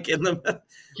he like in the...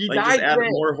 He like died just added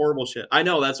more horrible shit. I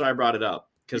know, that's why I brought it up,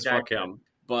 because fuck him.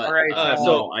 But, all right,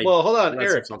 hold on,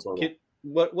 Eric.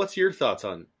 What's your thoughts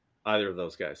on either of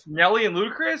those guys? Nelly and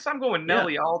Ludacris? I'm going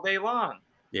Nelly all day long.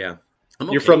 Yeah,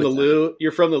 you're from the Lou.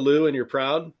 You're from the Lou, and you're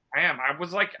proud. I am. I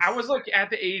was like at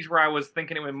the age where I was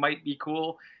thinking it might be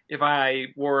cool if I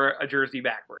wore a jersey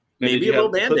backward. Maybe a little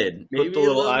banded. Maybe a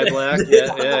little eye black.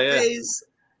 Yeah.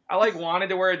 I like wanted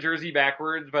to wear a jersey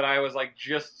backwards, but I was like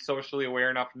just socially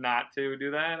aware enough not to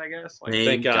do that, I guess. Like,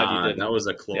 thank God you didn't. That was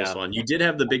a close one. You did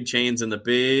have the big chains and the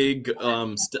big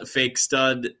fake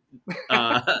stud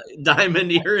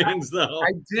diamond earrings, though.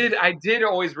 I did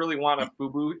always really want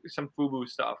some FUBU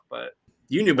stuff, but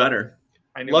you knew better.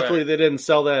 I knew Luckily, better. They didn't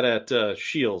sell that at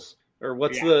Shields or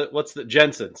what's the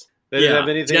Jensen's. They didn't have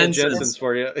anything at Jensen's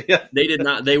for you. Yeah, they did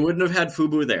not. They wouldn't have had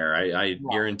FUBU there. I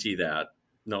guarantee that.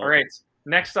 No. All right.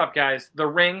 Next up, guys, The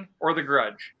Ring or The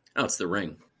Grudge? Oh, it's The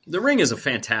Ring. The Ring is a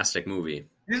fantastic movie.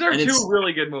 These are two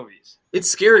really good movies.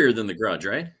 It's scarier than The Grudge,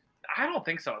 right? I don't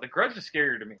think so. The Grudge is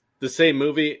scarier to me. The same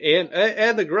movie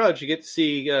and The Grudge, you get to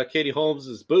see Katie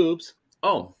Holmes' boobs.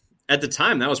 Oh, at the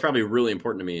time, that was probably really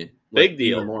important to me. Big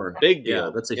deal. Even more. Big deal.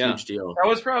 Yeah, that's a huge deal. That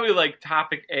was probably like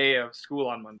topic A of school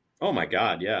on Monday. Oh my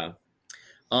God, yeah.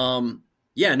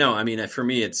 Yeah, no, I mean, for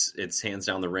me, it's hands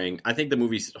down The Ring. I think the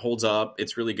movie holds up.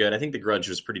 It's really good. I think The Grudge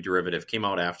was pretty derivative. Came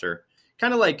out after.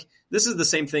 Kind of like, this is the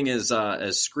same thing as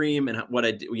Scream and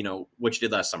what you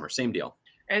did last summer. Same deal.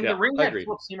 And The Ring had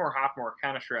Philip Seymour Hoffman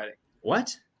kind of shredding.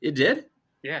 What? It did?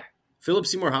 Yeah. Philip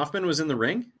Seymour Hoffman was in The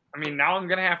Ring? I mean, now I'm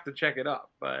gonna have to check it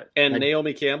up, but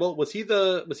Naomi Campbell, was he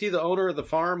the owner of the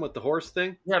farm with the horse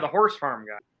thing? Yeah, the horse farm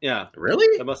guy. Yeah,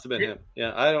 really? That must have been him.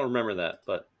 Yeah, I don't remember that,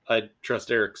 but I trust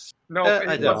Eric's. No,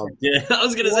 I don't. Yeah, I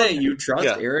was gonna say you trust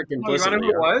Eric implicitly. You know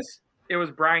who it was? It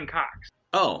was Brian Cox.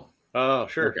 Oh,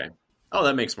 sure. Okay. Oh,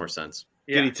 that makes more sense.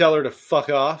 Yeah. Did he tell her to fuck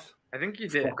off? I think he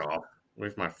did. Fuck off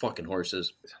with my fucking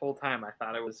horses. This whole time I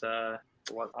thought it was I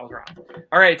was wrong.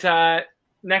 All right,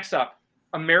 next up,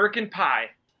 American Pie.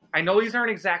 I know these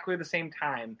aren't exactly the same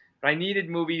time, but I needed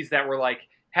movies that were like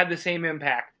had the same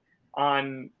impact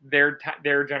on their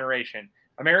generation.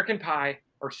 American Pie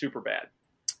or Superbad?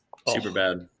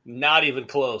 Superbad. Not even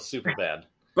close. Superbad.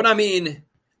 But I mean,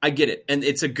 I get it. And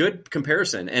it's a good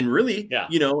comparison. And really,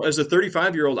 you know, as a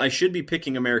 35-year-old, I should be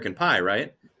picking American Pie,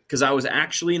 right? Because I was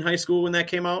actually in high school when that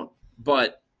came out.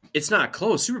 But it's not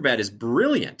close. Superbad is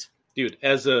brilliant. Dude,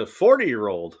 as a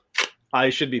 40-year-old, I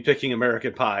should be picking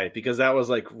American Pie because that was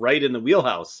like right in the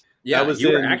wheelhouse. Yeah, was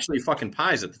you were actually fucking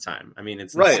pies at the time. I mean,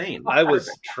 it's insane. I was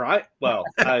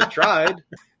I tried.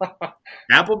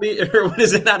 Applebee, or what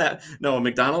is it? No,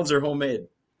 McDonald's or homemade.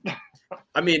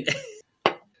 I mean,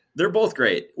 they're both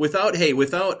great.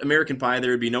 Without American Pie, there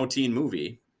would be no teen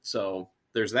movie. So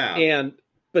there's that.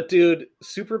 But dude,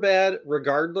 Superbad,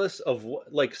 regardless of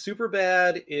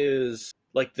Superbad is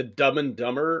like the Dumb and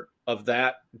Dumber of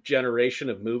that generation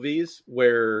of movies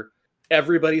where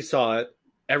everybody saw it,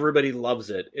 everybody loves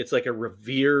it. It's like a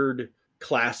revered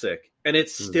classic, and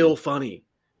it's still funny.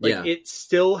 It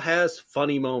still has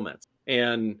funny moments.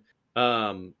 And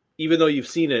even though you've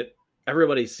seen it,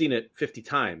 everybody's seen it 50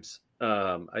 times.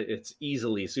 It's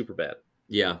easily Superbad.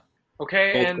 Yeah.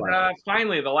 Okay, and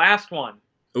finally, the last one.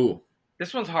 Ooh.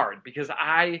 This one's hard because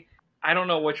I don't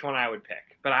know which one I would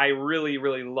pick, but I really,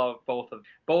 really love both of them.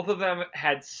 Both of them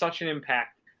had such an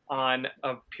impact on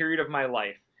a period of my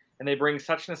life, and they bring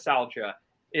such nostalgia.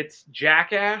 It's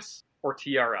Jackass or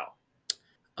TRL.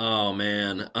 Oh,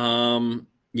 man.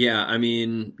 Yeah, I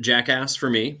mean, Jackass for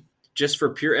me, just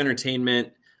for pure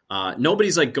entertainment.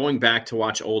 Nobody's like going back to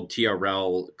watch old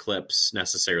TRL clips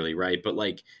necessarily, right? But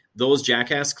like those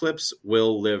Jackass clips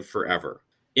will live forever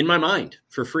in my mind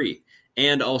for free.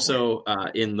 And also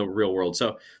in the real world.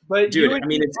 So, but dude, I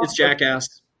mean, it's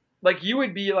Jackass. Like, you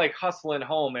would be, like, hustling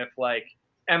home if, like,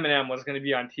 Eminem was going to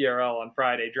be on TRL on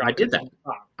Friday. I did that.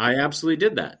 I absolutely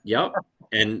did that. Yep.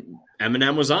 And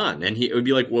Eminem was on. And it would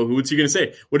be like, well, what's he going to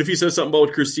say? What if he says something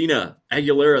about Christina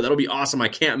Aguilera? That'll be awesome. I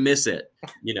can't miss it.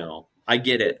 You know, I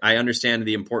get it. I understand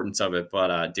the importance of it.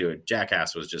 But, dude,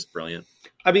 Jackass was just brilliant.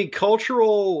 I mean,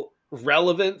 cultural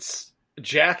relevance...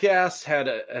 Jackass had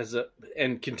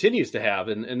and continues to have,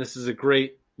 and this is a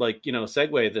great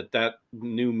segue that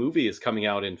new movie is coming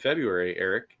out in February.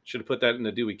 Eric should have put that in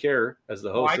the Do We Care as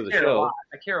the host of the show.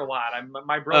 I care a lot.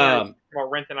 My brother is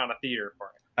renting out a theater for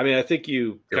it. I mean, I think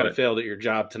you kind of failed at your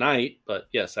job tonight, but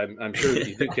yes, I'm sure that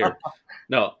you do care.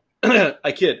 No,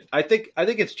 I kid. I think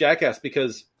it's Jackass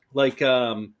because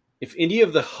if any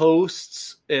of the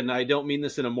hosts, and I don't mean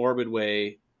this in a morbid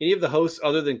way, any of the hosts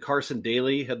other than Carson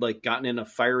Daly had gotten in a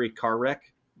fiery car wreck,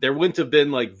 there wouldn't have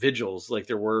been vigils like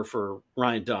there were for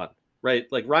Ryan Dunn, right?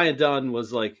 Like Ryan Dunn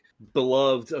was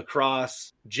beloved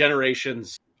across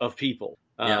generations of people.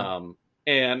 Yeah.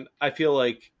 And I feel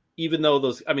like even though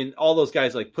all those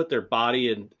guys put their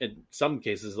body and in some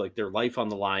cases their life on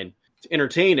the line to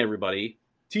entertain everybody,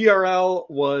 TRL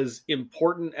was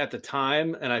important at the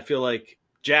time. And I feel like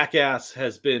Jackass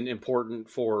has been important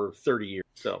for 30 years.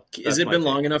 So has it been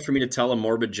long enough for me to tell a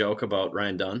morbid joke about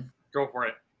Ryan Dunn? Go for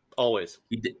it. Always.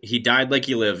 He died like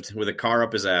he lived, with a car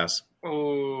up his ass.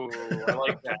 Oh, I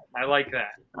like that. I like that.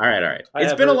 All right.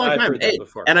 It's been a long time. Hey,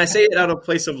 and I say it out of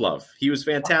place of love. He was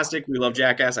fantastic. We love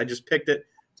Jackass. I just picked it.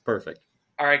 It's perfect.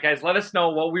 All right, guys, let us know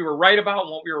what we were right about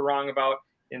and what we were wrong about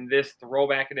in this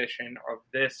throwback edition of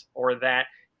This or That.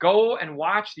 Go and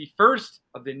watch the first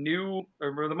of the new,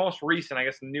 or the most recent, I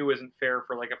guess new isn't fair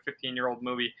for a 15-year-old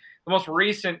movie, the most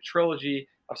recent trilogy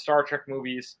of Star Trek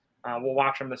movies. We'll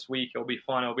watch them this week. It'll be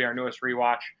fun. It'll be our newest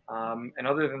rewatch. And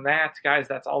other than that, guys,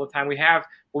 that's all the time we have.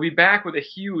 We'll be back with a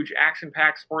huge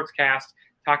action-packed sportscast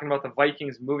talking about the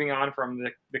Vikings moving on from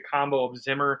the combo of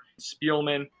Zimmer,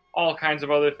 Spielman, all kinds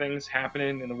of other things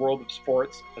happening in the world of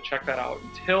sports. So check that out.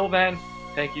 Until then,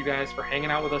 thank you guys for hanging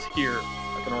out with us here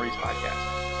at the Nordies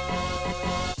Podcast.